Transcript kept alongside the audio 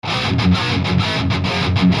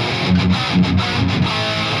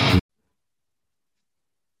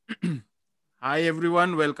Hi,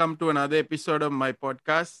 everyone. Welcome to another episode of my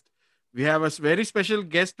podcast. We have a very special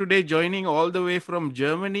guest today joining all the way from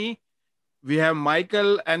Germany. We have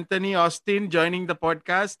Michael Anthony Austin joining the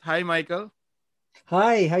podcast. Hi, Michael.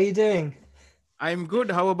 Hi, how you doing? I'm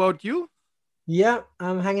good. How about you? Yeah,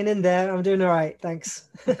 I'm hanging in there. I'm doing all right, thanks.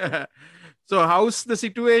 So, how's the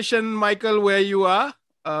situation, Michael, where you are?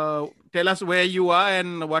 Tell us where you are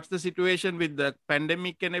and what's the situation with the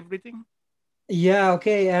pandemic and everything. Yeah,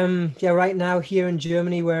 okay. Yeah, right now here in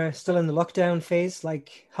Germany, we're still in the lockdown phase,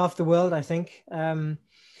 like half the world, I think.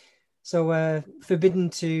 So forbidden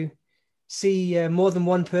to see more than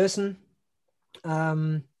one person.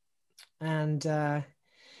 Um, and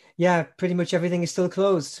yeah, pretty much everything is still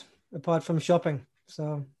closed apart from shopping.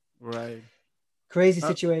 So Right. crazy Uh,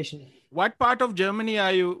 situation. what part of Germany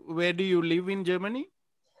are you? Where do you live in Germany?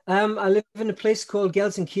 I live in a place called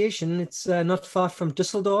Gelsenkirchen. It's not far from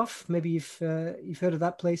Düsseldorf. Maybe you've heard of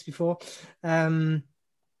that place before. Um,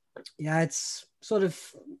 yeah, it's sort of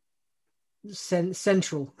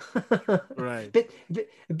central, Right.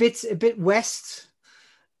 a bit west.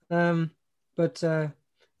 Um, but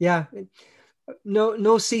yeah,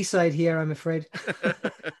 no seaside here, I'm afraid.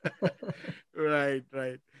 Right,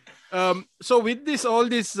 right. So with this, all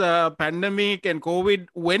this pandemic and COVID,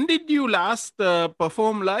 when did you last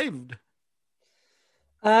perform live?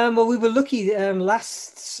 Well, we were lucky.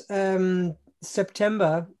 Last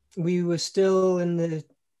September, we were still in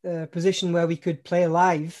the position where we could play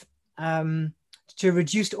live to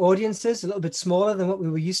reduced audiences, a little bit smaller than what we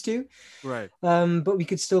were used to. Right. But we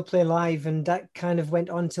could still play live, and that kind of went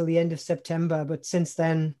on till the end of September. But since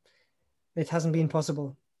then, it hasn't been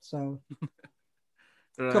possible. So,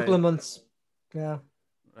 a couple Right, of months. Yeah.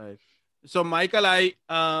 right. So Michael, I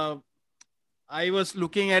was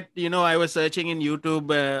looking at, I was searching in YouTube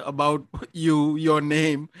about you, your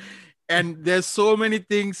name, and there's so many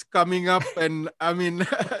things coming up. And I mean,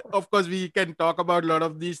 of course, we can talk about a lot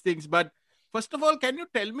of these things. But first of all, can you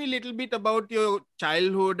tell me a little bit about your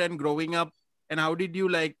childhood and growing up, and how did you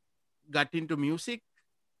like got into music?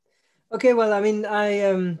 Okay. Well, I mean,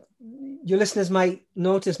 your listeners might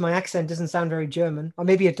notice my accent doesn't sound very German, or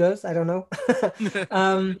maybe it does. I don't know.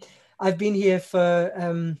 um, I've been here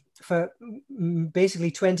for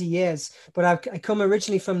basically 20 years, but I come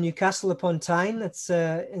originally from Newcastle upon Tyne. That's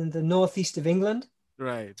in the northeast of England,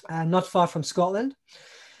 Right. not far from Scotland.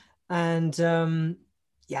 And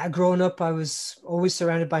yeah, growing up, I was always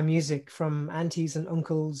surrounded by music from aunties and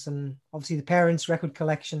uncles, and obviously the parents' record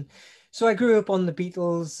collection. So I grew up on the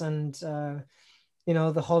Beatles and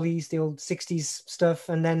the Hollies, the old '60s stuff,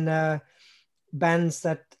 and then bands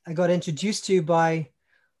that I got introduced to by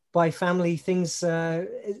family, things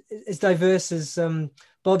as diverse as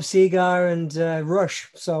Bob Seger and Rush.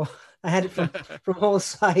 So I had it from all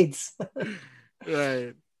sides.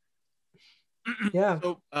 Right. Yeah.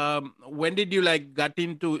 So, when did you like got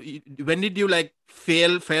into? When did you like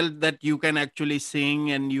felt that you can actually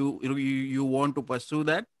sing and you want to pursue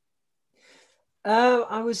that?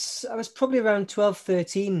 I was probably around 12,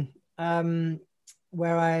 13,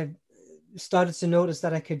 where I started to notice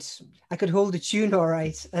that I could hold a tune all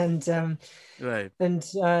right, Right. and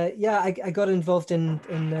yeah, I got involved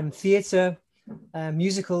in theatre,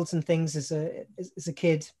 musicals and things as a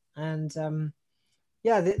kid, and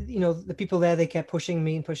yeah, the people there, they kept pushing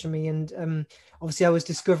me, and obviously I was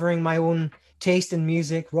discovering my own taste in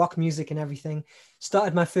music, rock music and everything.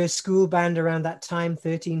 Started my first school band around that time,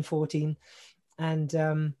 13, 14, and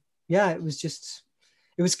yeah, it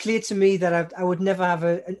was clear to me that I would never have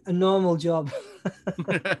a normal job.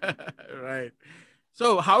 Right.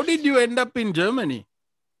 So, how did you end up in Germany?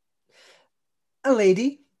 A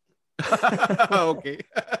lady. Okay.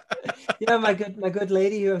 Yeah, my good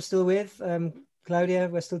lady who I'm still with, Claudia.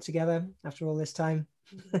 We're still together after all this time.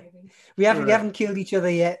 we haven't we Right. haven't killed each other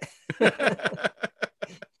yet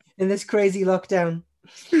in this crazy lockdown.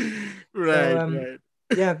 So Right. Right.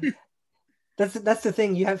 yeah, that's the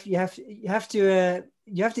thing. You have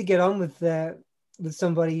to get on with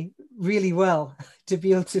somebody really well to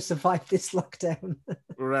be able to survive this lockdown.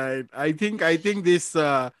 Right. I think this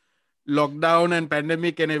lockdown and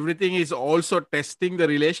pandemic and everything is also testing the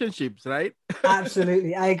relationships, right?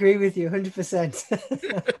 Absolutely, I agree with you 100%.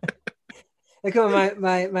 Look,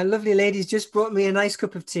 my lovely ladies just brought me a nice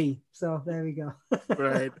cup of tea. So there we go.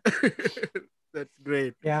 Right. That's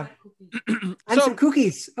great. Yeah. And some So,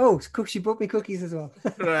 cookies. Oh, she brought me cookies as well.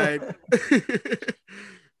 right.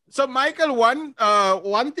 So, Michael,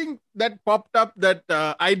 one thing that popped up that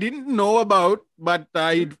I didn't know about, but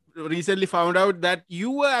I recently found out that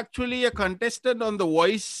you were actually a contestant on The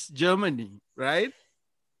Voice Germany, right?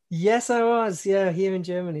 Yes, I was. Yeah, here in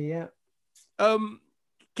Germany. Yeah. Um,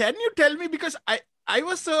 can you tell me, because I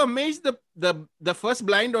was so amazed, the first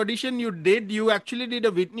blind audition you did, you actually did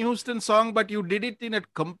a Whitney Houston song, but you did it in a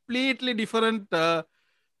completely different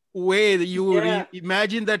way. You Yeah.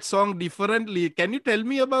 imagine that song differently. Can you tell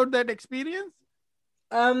me about that experience?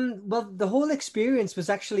 Well, the whole experience was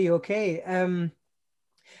actually okay.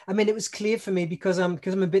 I mean, it was clear for me because I'm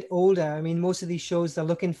a bit older. I mean, most of these shows they're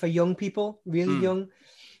looking for young people, really Hmm. young,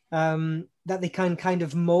 that they can kind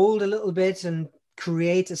of mold a little bit and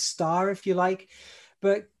create a star, if you like.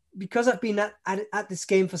 But because I've been at this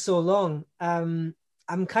game for so long,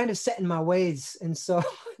 I'm kind of set in my ways, and so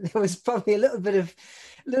there was probably a little bit of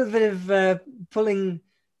pulling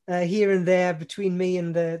here and there between me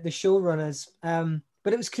and the showrunners.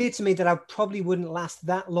 But it was clear to me that I probably wouldn't last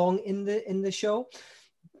that long in the show,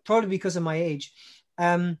 probably because of my age.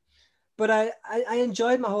 But I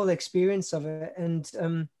enjoyed my whole experience of it, and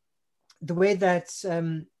the way that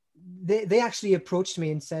they actually approached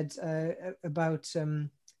me and said about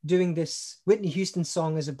doing this Whitney Houston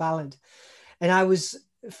song as a ballad. And I was,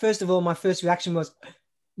 first of all, my first reaction was,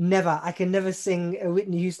 never, I can never sing a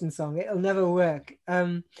Whitney Houston song. It'll never work.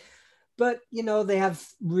 But, they have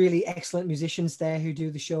really excellent musicians there who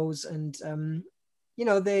do the shows. And,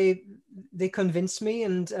 they convinced me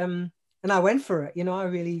and I went for it. I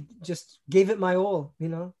really just gave it my all.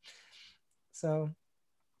 So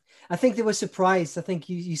I think they were surprised. I think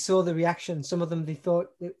you saw the reaction. Some of them, they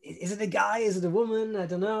thought, is it a guy? Is it a woman? I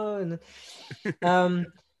don't know. And um,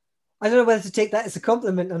 I don't know whether to take that as a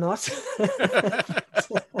compliment or not.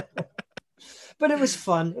 But it was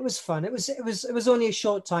fun. It was fun. It was only a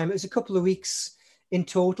short time. It was a couple of weeks in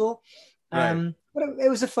total. Right. But it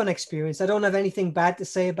was a fun experience. I don't have anything bad to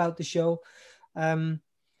say about the show. Um,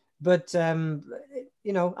 but I'm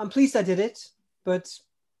pleased I did it. But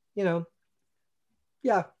you know,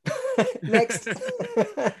 yeah. Next.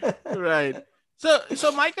 Right.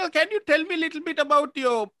 So Michael, can you tell me a little bit about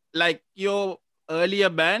your earlier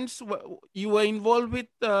bands you were involved with,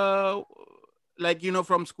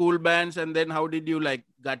 from school bands, and then how did you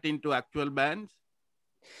got into actual bands?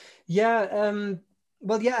 Yeah.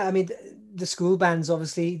 Well, yeah. I mean, the school bands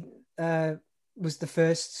obviously was the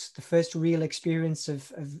first real experience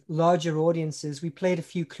of larger audiences. We played a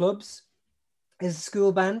few clubs as a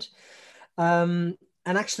school band,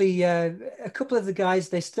 and actually, a couple of the guys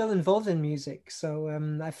they're still involved in music. So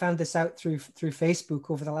I found this out through Facebook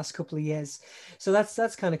over the last couple of years. So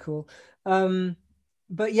that's kind of cool. Um,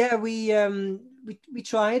 but yeah, we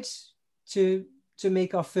tried to to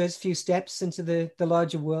make our first few steps into the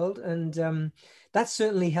larger world, and that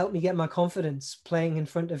certainly helped me get my confidence playing in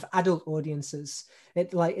front of adult audiences.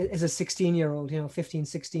 It like as a 16-year-old, 15,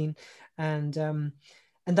 16, and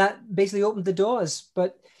that basically opened the doors.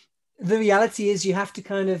 But the reality is you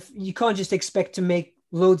can't just expect to make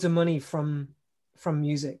loads of money from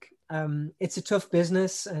music. It's a tough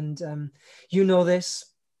business, and this.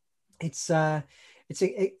 It's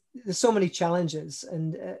there's so many challenges,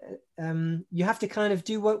 and you have to kind of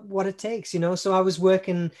do what it takes. So I was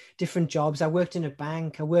working different jobs. I worked in a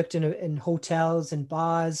bank. I worked in hotels and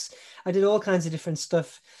bars. I did all kinds of different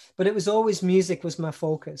stuff, but it was always music was my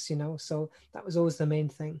focus. So that was always the main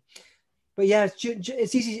thing. But yeah,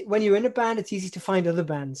 it's easy when you're in a band. It's easy to find other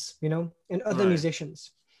bands, and other Right.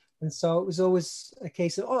 musicians. And so it was always a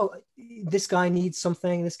case of, oh, this guy needs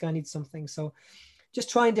something. This guy needs something. So just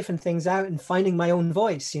trying different things out and finding my own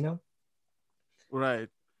voice. Right.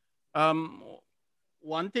 Um,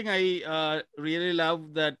 One thing I really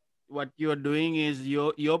love that what you are doing is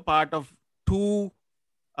you're part of two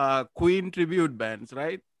Queen tribute bands,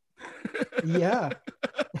 right? Yeah.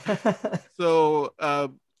 So,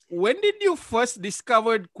 when did you first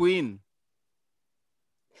discovered Queen?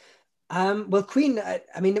 Well, Queen,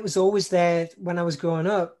 I mean, it was always there when I was growing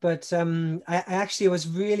up, but I actually was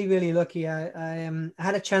really, really lucky. I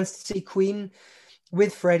had a chance to see Queen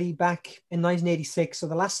with Freddie back in 1986, so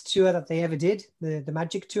the last tour that they ever did, the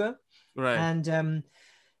Magic Tour, Right. and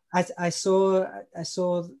I saw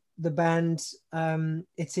the band.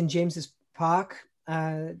 It's in James's Park,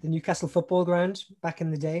 the Newcastle football ground back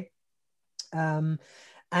in the day. Um,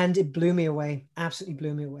 and it blew me away, absolutely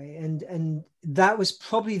blew me away. And that was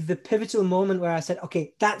probably the pivotal moment where I said,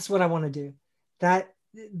 okay, that's what I want to do. That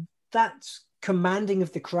that's commanding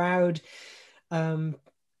of the crowd. Um,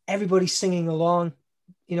 everybody singing along.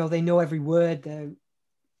 They know every word,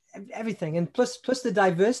 everything, and plus the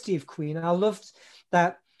diversity of Queen. I loved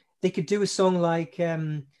that they could do a song like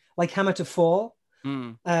Hammer to Fall,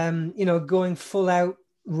 Hmm. going full out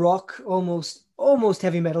rock, almost almost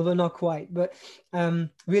heavy metal, but not quite. But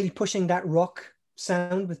really pushing that rock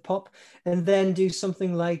sound with pop, and then do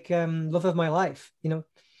something like Love of My Life. Two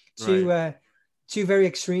Right. two very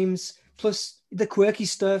extremes. Plus the quirky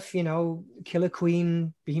stuff, Killer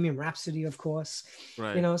Queen, Bohemian Rhapsody, of course.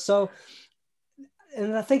 Right. So,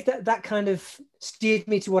 and I think that kind of steered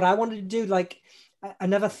me to what I wanted to do. Like, I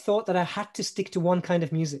never thought that I had to stick to one kind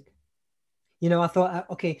of music. I thought,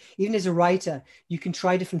 okay, even as a writer, you can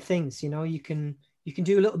try different things. You can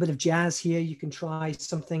do a little bit of jazz here. You can try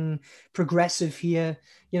something progressive here.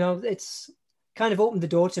 It's kind of opened the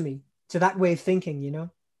door to me to that way of thinking.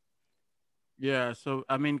 Yeah. So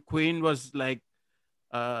I mean, Queen was like,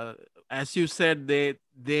 uh, as you said, they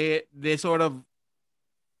sort of,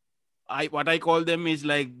 I what I call them is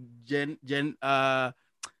like gen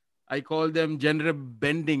I call them genre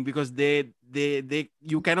bending, because they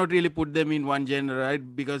you cannot really put them in one genre,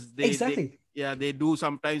 right? Because they Exactly. yeah, they do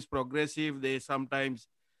sometimes progressive, they sometimes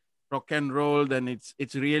rock and roll. Then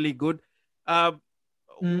it's really good. Uh,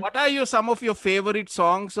 Mm. what are some of your favorite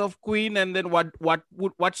songs of Queen, and then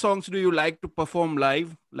what songs do you like to perform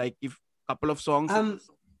live? Like, if couple of songs. Um,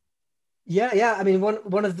 yeah, yeah. I mean,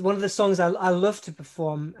 one of the songs I love to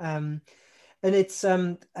perform, and it's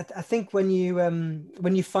I think when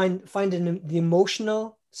you find the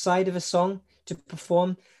emotional side of a song to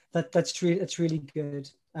perform, that's really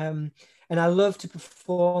good. And I love to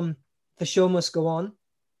perform "The Show Must Go On,"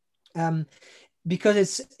 um,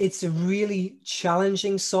 because it's a really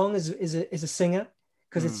challenging song as a singer,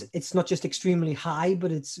 because it's Mm, it's not just extremely high,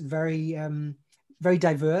 but it's very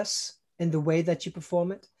diverse in the way that you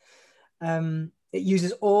perform it. It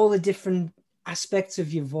uses all the different aspects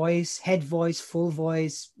of your voice, head voice, full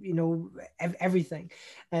voice, everything.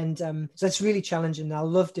 And so that's really challenging. I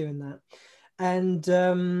love doing that.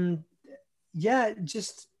 And yeah,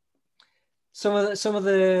 just some of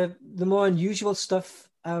the more unusual stuff.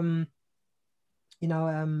 You know,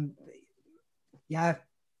 yeah,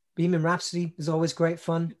 Bohemian Rhapsody is always great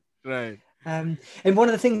fun. right. And one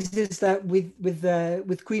of the things is that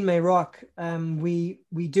with Queen May Rock,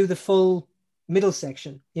 we do the full middle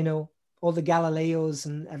section, all the Galileos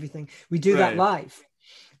and everything. We do that Right.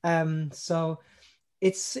 live. So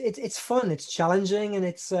it's fun, it's challenging, and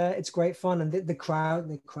it's great fun. And the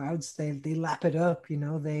crowds, they lap it up,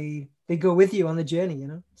 they go with you on the journey.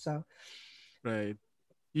 So Right.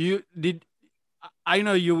 You did. I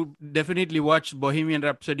know you definitely watched Bohemian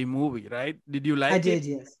Rhapsody movie, right? Did you I like it? did,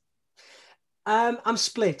 yes. I'm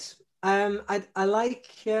split. I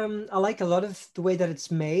like a lot of the way that it's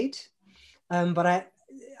made. But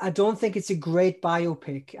I don't think it's a great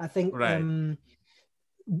biopic. I think Right.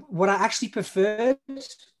 what I actually preferred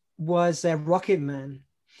was Rocket Man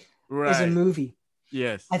as a Right. movie.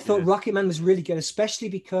 Yes. I thought Yes. Rocket Man was really good, especially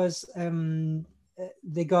because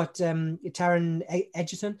they got Taron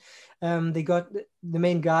Egerton. They got the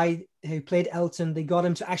main guy who played Elton. They got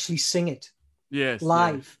him to actually sing it Yes. Yes.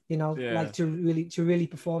 live, like Yeah. to really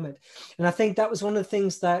perform it. And I think that was one of the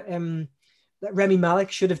things that Remy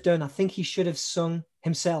Malik should have done. I think he should have sung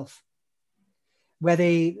himself, where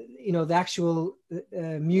the actual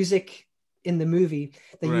music in the movie,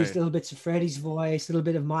 they used Right. little bits of Freddie's voice, a little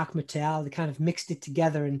bit of Mark Mattel. They kind of mixed it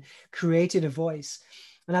together and created a voice.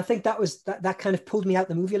 And I think that kind of pulled me out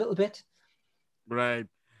the movie a little bit. Right.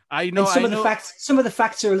 I know. And some I of the know. facts, some of the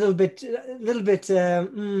facts are a little bit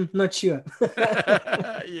not sure.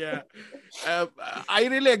 Yeah. Uh, I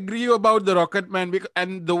really agree about the Rocket Man, because,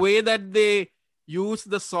 and the way that they use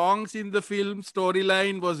the songs in the film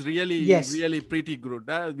storyline was really, Yes. really pretty good,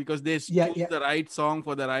 because they Yeah. choose Yeah. the right song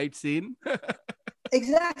for the right scene.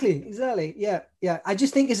 Exactly. Yeah. Yeah. I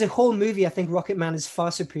just think as a whole movie, I think Rocket Man is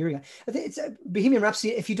far superior. I think it's Bohemian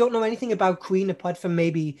Rhapsody. If you don't know anything about Queen, apart from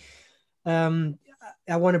maybe um,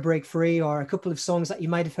 I Want to Break Free or a couple of songs that you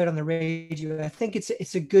might have heard on the radio, I think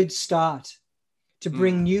it's a good start to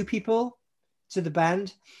bring Mm, new people to the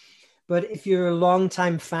band. But if you're a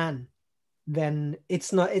long-time fan, then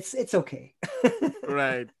it's not. It's okay.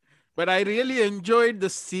 right. But I really enjoyed the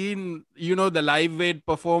scene, the live aid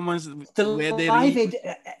performance The where they live aid,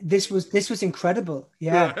 this was incredible.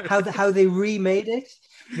 Yeah, right. how they remade it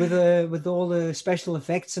with all the special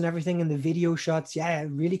effects and everything and the video shots. Yeah,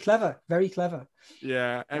 really clever, very clever.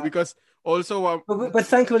 Yeah, and Yeah. because also, But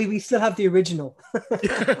thankfully we still have the original.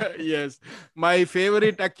 yes, my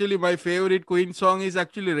favorite Queen song is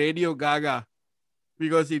actually Radio Gaga,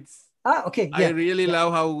 because Okay, I yeah, really yeah.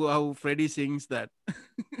 love how Freddie sings that.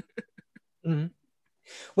 Mhm.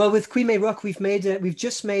 Well, with Queen May Rock, we've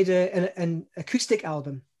just made an acoustic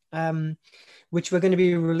album, um, which we're going to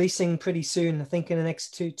be releasing pretty soon. I think in the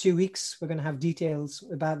next two weeks, we're going to have details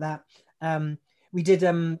about that. We did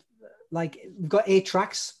like we've got 8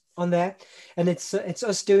 tracks on there, and it's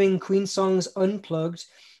us doing Queen songs unplugged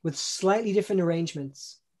with slightly different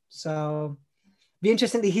arrangements. So be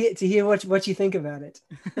interesting to hear what you think about it.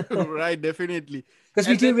 Right, definitely. Because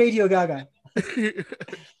we And do then Radio Gaga.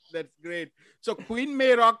 that's great. So Queen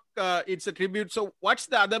May Rock, it's a tribute. So what's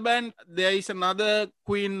the other band? There is another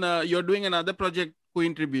Queen. You're doing another project,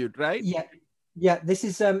 Queen tribute, right? Yeah, yeah. This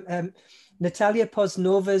is Natalia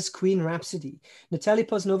Poznova's Queen Rhapsody. Natalia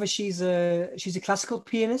Poznova, she's a classical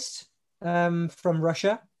pianist from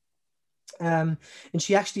Russia, and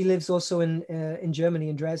she actually lives also in Germany,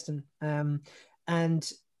 in Dresden.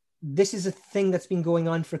 And this is a thing that's been going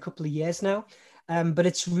on for a couple of years now, but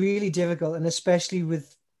it's really difficult, and especially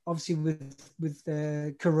with obviously with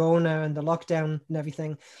Corona and the lockdown and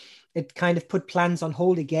everything, it kind of put plans on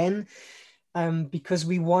hold again, because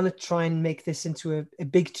we want to try and make this into a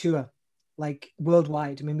big tour, like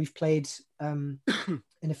worldwide. I mean, we've played in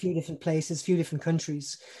a few different places, few different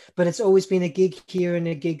countries, but it's always been a gig here and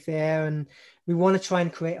a gig there, and we want to try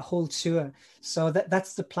and create a whole tour. So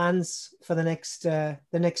that's the plans for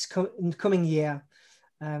the coming year,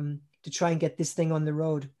 to try and get this thing on the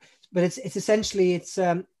road. But it's essentially it's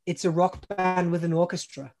a rock band with an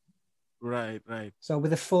orchestra. Right, right. So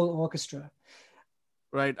with a full orchestra.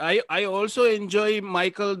 Right. I also enjoy,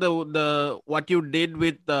 Michael, the what you did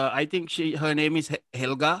with I think her name is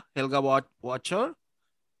Helga Watcher.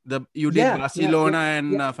 You did Yeah, yeah, yeah, Barcelona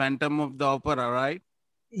and yeah. Phantom of the Opera, right?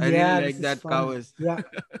 I really Yeah, like this is that fun. covers. Yeah.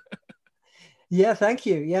 Yeah, thank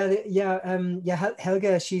you. Yeah, yeah, yeah.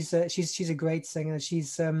 Helga, she's a great singer.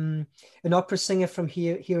 She's an opera singer from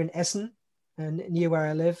here in Essen, and near where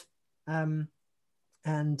I live. Um,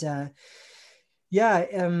 and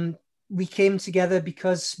yeah, we came together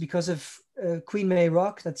because of Queen May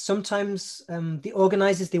Rock. That sometimes the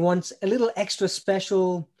organizers, they want a little extra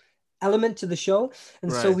special element to the show,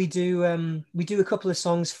 and so Right. we do a couple of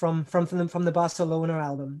songs from the Barcelona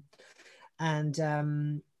album,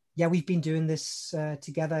 and yeah, we've been doing this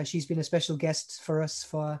together. She's been a special guest for us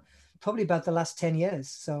for probably about the last 10 years.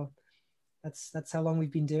 So that's how long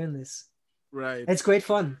we've been doing this. Right. It's great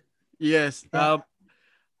fun. Yes. Yeah.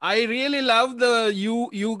 I really love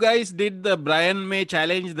you guys did the Brian May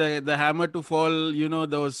challenge, the Hammer to Fall,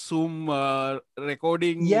 those Zoom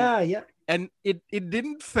recording, Yeah, yeah. and it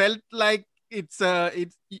didn't felt like it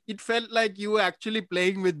felt like you were actually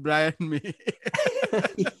playing with Brian May.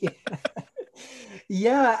 Yeah.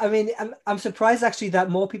 Yeah, I mean, I'm surprised actually that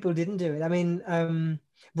more people didn't do it. I mean,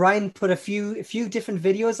 Brian put a few different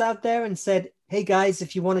videos out there and said, "Hey guys,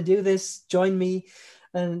 if you want to do this, join me."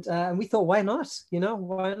 And we thought, why not?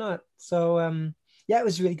 Why not? So yeah, it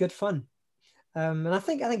was really good fun. And I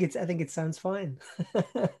think it sounds fine.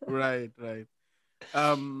 Right, right.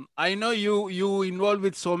 I know you involved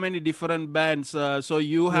with so many different bands. So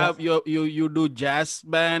you Yeah. have you do jazz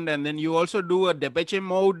band, and then you also do a Depeche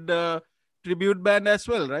Mode tribute band as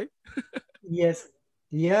well, right? Yes.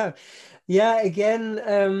 Yeah. Yeah.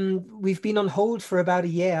 Again, we've been on hold for about a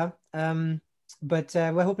year, but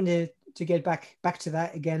we're hoping to get back to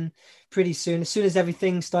that again pretty soon. As soon as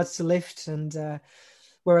everything starts to lift and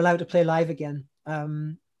we're allowed to play live again.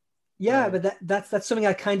 Yeah, Right. but that's something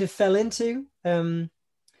I kind of fell into. The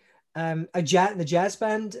jazz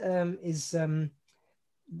band is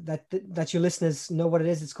that your listeners know what it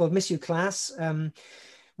is. It's called Miss You Class.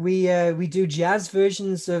 We do jazz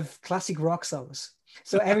versions of classic rock songs.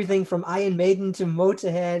 So everything from Iron Maiden to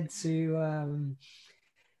Motorhead to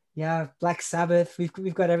yeah, Black Sabbath.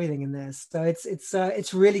 We've got everything in there. So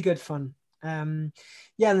it's really good fun.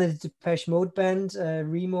 Yeah, and the Depeche Mode band,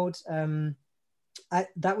 Remote.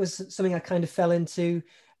 That was something I kind of fell into.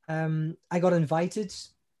 I got invited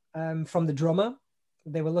from the drummer.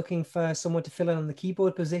 They were looking for someone to fill in on the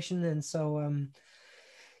keyboard position, and so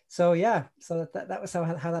yeah, so that was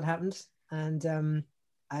how that happened. And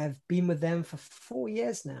I've been with them for 4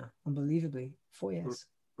 years now, unbelievably, 4 years.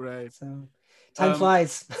 Right. So time Um,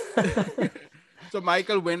 flies. so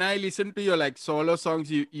Michael, when I listen to your like solo songs,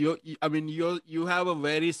 I mean, you have a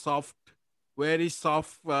very soft voice,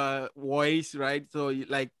 right? So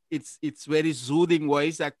like it's very soothing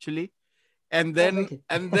voice actually. And Oh, then thank you.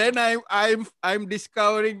 and then I'm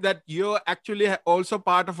discovering that you're actually also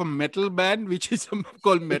part of a metal band, which is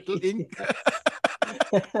called Metal Inc.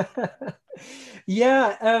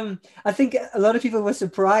 Yeah, I think a lot of people were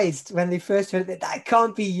surprised when they first heard that. That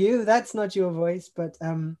can't be you. That's not your voice. But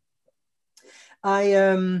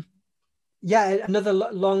I yeah, another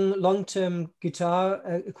long-term guitar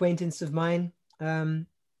acquaintance of mine, a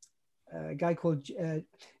guy called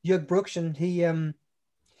Jörg Bruckschen.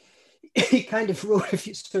 He kind of wrote, if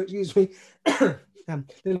you excuse me, a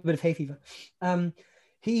little bit of hay fever.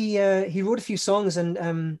 he wrote a few songs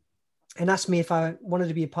and asked me if I wanted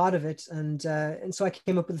to be a part of it, and so I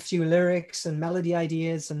came up with a few lyrics and melody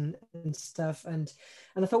ideas and stuff, and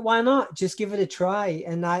I thought, why not just give it a try?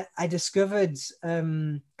 And I discovered,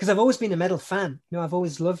 because I've always been a metal fan, I've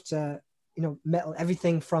always loved metal,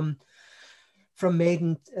 everything from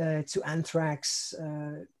Maiden to Anthrax,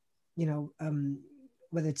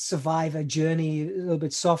 whether it's Survivor, Journey, a little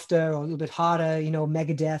bit softer or a little bit harder,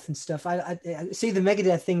 Megadeth and stuff. I see the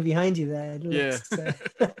Megadeth thing behind you there. It Yeah. looks,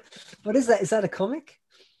 what is that? Is that a comic?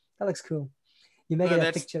 That looks cool. Your No, Megadeth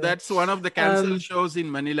that's picture there. that's one of the cancelled shows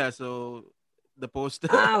in Manila. So the poster.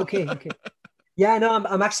 Okay. Yeah, no,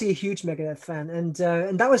 I'm actually a huge Megadeth fan, and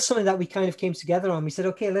that was something that we kind of came together on. We said,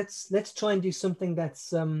 okay, let's try and do something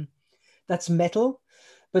that's metal,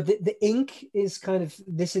 but the ink is kind of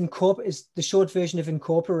is the short version of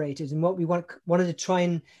Incorporated, and what we wanted to try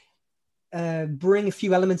and bring a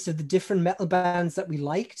few elements of the different metal bands that we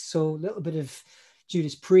liked. So a little bit of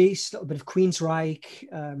Judas Priest, a little bit of Queensryche,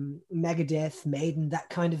 Megadeth, Maiden, that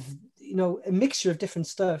kind of a mixture of different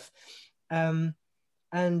stuff.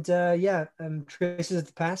 Traces of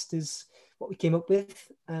the Past is what we came up with,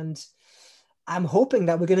 and I'm hoping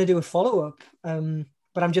that we're going to do a follow-up,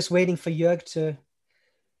 but I'm just waiting for Jörg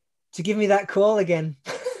to give me that call again.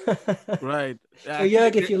 Right. So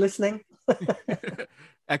Jörg, if you're listening.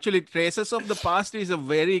 Actually, Traces of the Past is a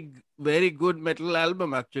very, very good metal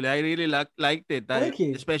album. Actually, I really liked it. Thank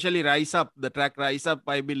you. Especially Rise Up, the track Rise Up.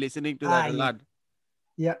 I've been listening to that a lot.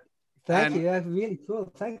 Yeah. Thank you. Yeah, really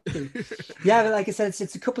cool. Thank you. Yeah, but like I said,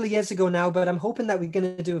 it's a couple of years ago now, but I'm hoping that we're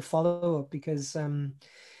going to do a follow-up because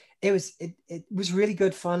it was really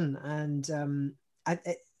good fun, and a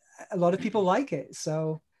lot of people like it.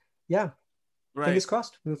 So yeah, right. Fingers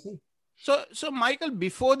crossed. We'll see. So Michael,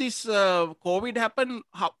 before this COVID happened,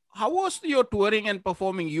 how was your touring and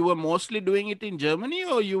performing? You were mostly doing it in Germany,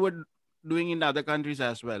 or you were doing in other countries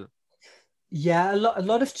as well? Yeah, a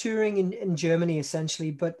lot of touring in Germany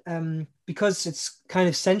essentially, but because it's kind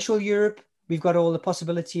of Central Europe, we've got all the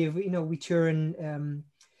possibility of we tour in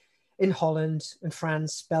Holland, in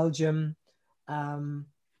France, Belgium. We've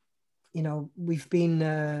been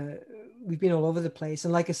all over the place,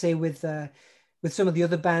 and like I say, with some of the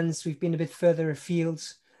other bands, we've been a bit further afield,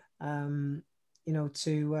 to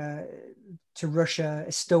Russia,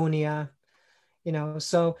 Estonia,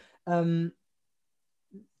 so.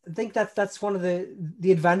 I think that's one of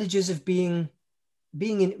the advantages of being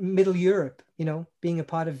in Middle Europe, being a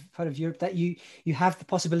part of Europe, that you have the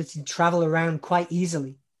possibility to travel around quite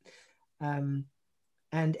easily. And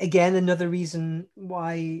again, another reason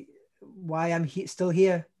why I'm still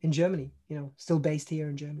here in Germany, still based here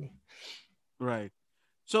in Germany. Right.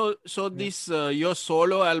 So this your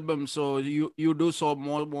solo album. So you do so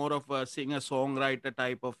more of a singer songwriter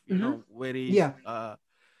type of very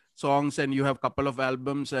songs, and you have a couple of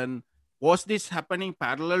albums. And was this happening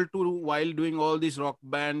parallel to while doing all these rock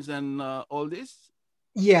bands and all this?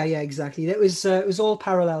 Yeah, exactly. It was all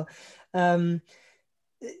parallel.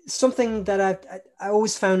 Something that I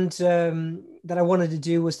always found that I wanted to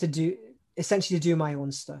do was to do my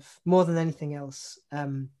own stuff more than anything else.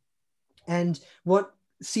 And what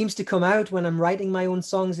seems to come out when I'm writing my own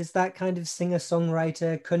songs is that kind of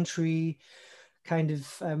singer-songwriter, country, kind of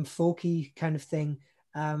folky kind of thing.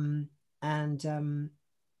 That's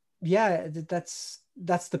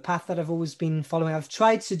the path that I've always been following. I've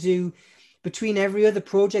tried to do, between every other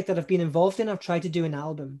project that I've been involved in, I've tried to do an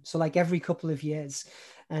album. So like every couple of years.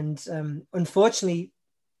 And unfortunately,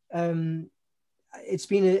 it's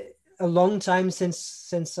been a long time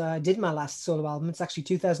since I did my last solo album. It's actually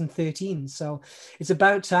 2013. So it's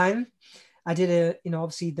about time. I did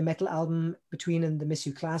obviously the metal album between and the Miss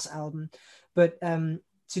You Class album, but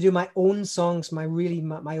to do my own songs, my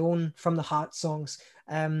own from the heart songs.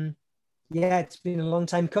 It's been a long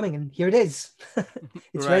time coming, and here it is.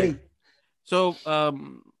 It's ready. So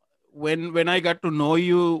when I got to know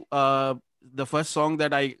you, the first song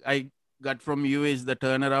that I got from you is the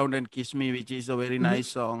Turnaround and Kiss Me, which is a very nice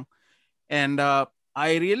song. And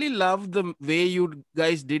I really love the way you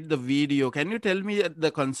guys did the video. Can you tell me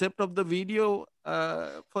the concept of the video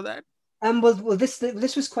for that? Well,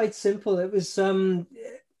 this was quite simple. It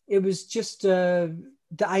was just the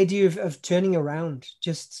idea of turning around.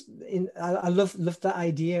 I love that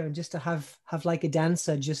idea, and just to have like a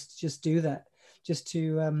dancer just do that, just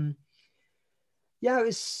to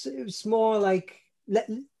it was more like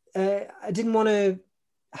I didn't want to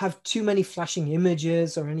have too many flashing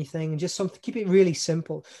images or anything, and just keep it really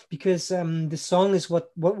simple, because the song is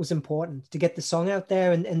what was important, to get the song out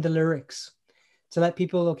there, and the lyrics, to let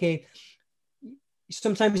people, okay,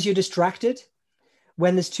 sometimes you're distracted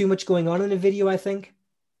when there's too much going on in a video, I think.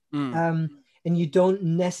 Mm. And you don't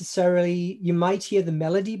necessarily, you might hear the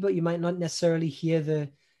melody, but you might not necessarily hear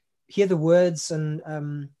the words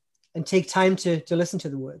and take time to listen to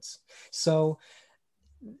the words. So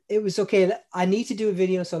it was okay. I need to do a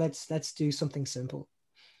video, so let's do something simple.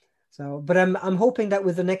 So, but I'm hoping that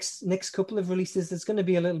with the next couple of releases, there's going to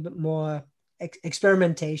be a little bit more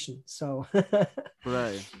experimentation. So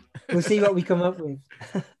Right. we'll see what we come up with.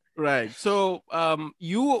 Right. So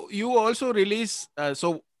you also release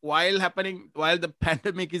so while the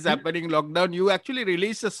pandemic is happening, lockdown, you actually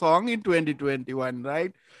released a song in 2021,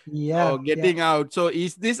 right? So Yeah, yeah. getting out. So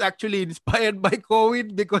is this actually inspired by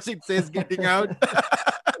COVID because it says getting out?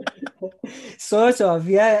 Sort of,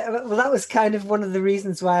 yeah. Well, that was kind of one of the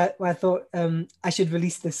reasons why I thought I should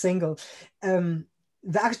release this single. The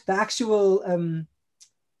actual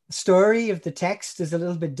story of the text is a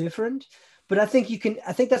little bit different, but I think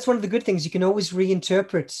that's one of the good things. You can always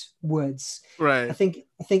reinterpret words. Right. I think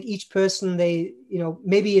each person, they,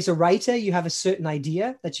 maybe as a writer you have a certain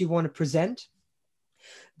idea that you want to present,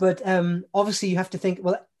 but obviously you have to think,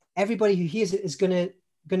 well, everybody who hears it is going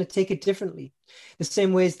to take it differently, the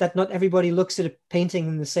same ways that not everybody looks at a painting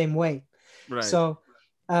in the same way. Right. So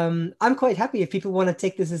I'm quite happy if people want to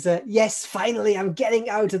take this as a yes, finally I'm getting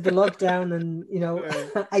out of the lockdown, and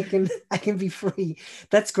Right. I can be free.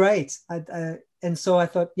 That's great. And so I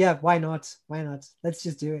thought, yeah, why not? Why not? Let's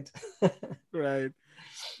just do it. Right.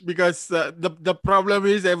 Because the problem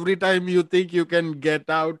is every time you think you can get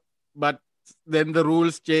out, but then the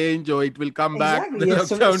rules change or it will come back. Exactly. The Yeah.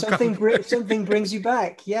 So lockdown comes back. something brings you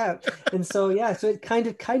back. Yeah. And so yeah. So it kind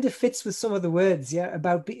of fits with some of the words. Yeah.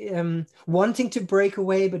 About wanting to break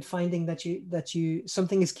away, but finding that you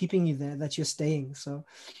something is keeping you there, that you're staying. So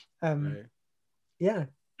um, Right. yeah.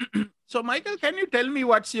 So, Michael, can you tell me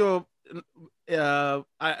what's your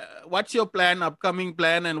plan, upcoming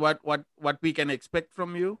plan, and what we can expect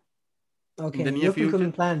from you in the Okay. The near up and future?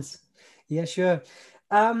 coming plans. Yeah. Sure.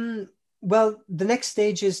 Um, well, the next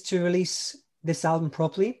stage is to release this album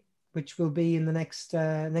properly, which will be in the next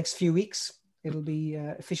few weeks. It'll be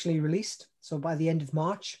officially released. So by the end of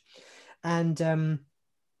March, and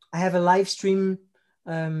I have a live stream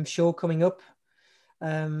show coming up.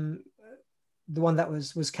 Um, the one that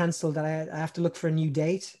was cancelled. That I have to look for a new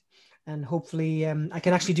date, and hopefully I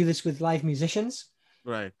can actually do this with live musicians,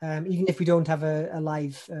 Right. even if we don't have a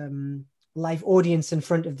live audience in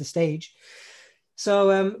front of the stage.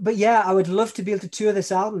 So, but yeah, I would love to be able to tour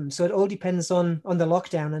this album. So it all depends on the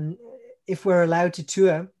lockdown, and if we're allowed to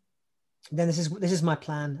tour, then this is my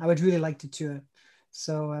plan. I would really like to tour.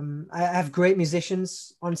 So I have great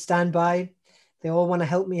musicians on standby. They all want to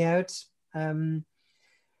help me out.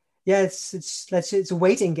 Yeah, it's a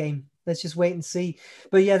waiting game. Let's just wait and see.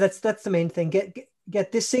 But yeah, that's the main thing.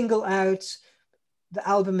 Get this single out, the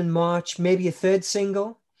album in March, maybe a third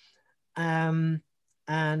single, um,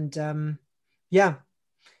 and yeah,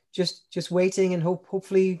 just waiting and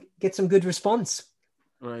hopefully get some good response.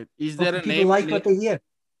 Right. Is there Hopefully a people name? like what they hear.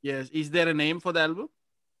 Yes. Is there a name for the album?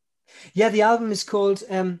 Yeah, the album is called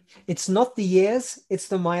It's Not the Years, It's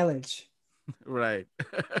the Mileage. Right.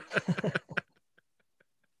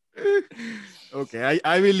 Okay.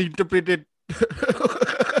 I will interpret it.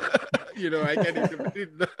 I can interpret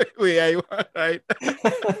it the way I want. Right.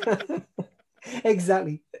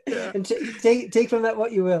 Exactly. Yeah. And take from that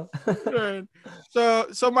what you will. Right.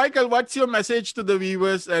 So Michael, what's your message to the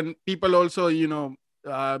viewers and people also,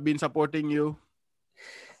 been supporting you?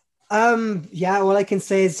 Yeah, all I can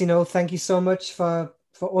say is, thank you so much for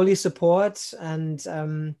all your support,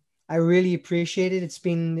 and I really appreciate it. It's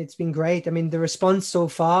been great. I mean, the response so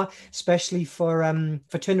far, especially for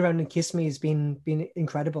Turn Around and Kiss Me, has been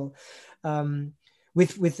incredible. Um,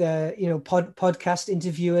 with podcast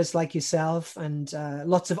interviewers like yourself, and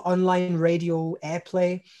lots of online radio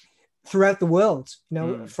airplay throughout the world,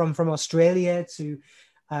 Mm. from Australia to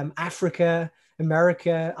Africa,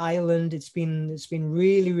 America, Ireland. It's been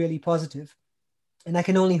really, really positive, and I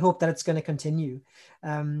can only hope that it's going to continue.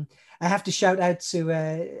 Um, I have to shout out to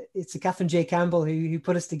it's Catherine J. Campbell who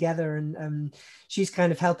put us together, and she's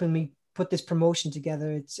kind of helping me put this promotion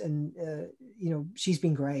together. She's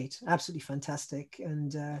been great, absolutely fantastic,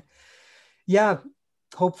 and yeah,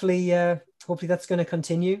 hopefully that's going to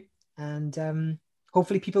continue, and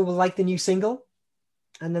hopefully people will like the new single,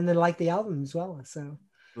 and then they like the album as well. So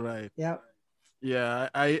Right. yeah. Yeah,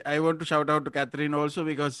 I want to shout out to Catherine also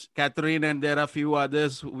because Catherine and there are few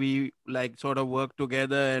others we like sort of work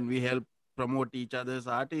together and we help promote each other's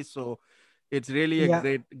artists. So it's really a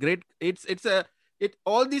Yeah. great. It's a it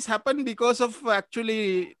all this happened because of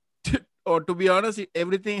actually or to be honest,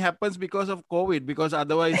 everything happens because of COVID. Because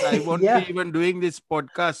otherwise, I won't be Yeah. even doing this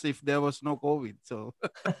podcast if there was no COVID. So,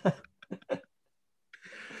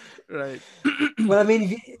 right. Well, I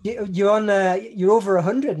mean, you're over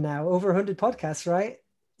 100 now, over 100 podcasts, right?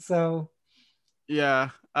 So Yeah,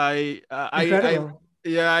 incredible.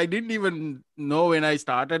 yeah, I didn't even know when I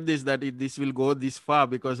started this that this will go this far,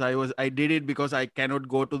 because I did it because I cannot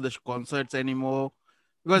go to the concerts anymore.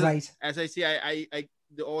 Because Right. as I see,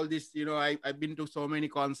 all this, I've been to so many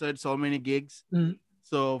concerts, so many gigs. Mm.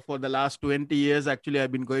 So for the last 20 years, actually,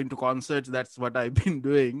 I've been going to concerts. That's what I've been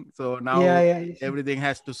doing. So Yeah, now yeah. everything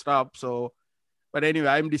has to stop. So, but anyway,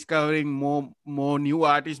 I'm discovering more new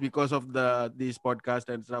artists because of these podcasts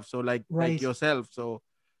and stuff. So like Right. yourself. So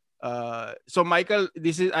Michael,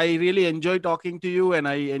 this is I really enjoy talking to you, and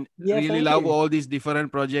Yeah, really thank love you. all these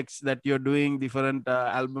different projects that you're doing, different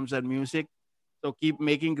albums and music. So keep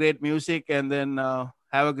making great music, and then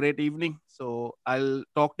have a great evening. So I'll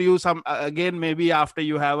talk to you some again, maybe after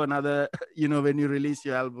you have another, when you release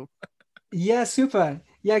your album. Yeah, super.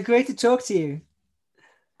 Yeah, great to talk to you.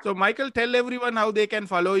 So Michael, tell everyone how they can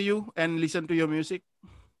follow you and listen to your music.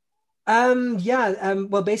 Yeah,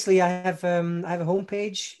 well, basically I have a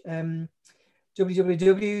homepage,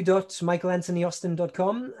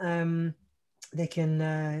 www.michaelantoniaustin.com. They can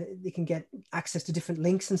get access to different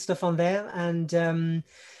links and stuff on there. And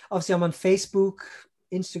obviously I'm on Facebook,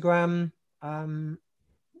 Instagram, um,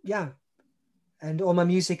 yeah, and all my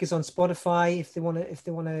music is on Spotify if they want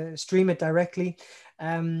to stream it directly.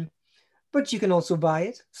 Um, but you can also buy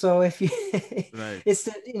it. So if you Right. it's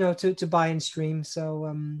to buy and stream.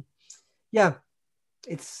 So yeah,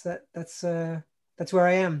 it's that's where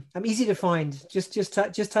I am. I'm easy to find. Just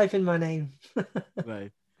type in my name.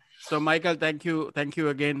 Right. So Michael, thank you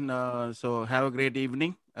again. So have a great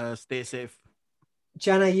evening. Stay safe.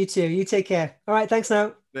 Jana, you too. You take care. All right, thanks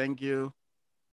now. Thank you.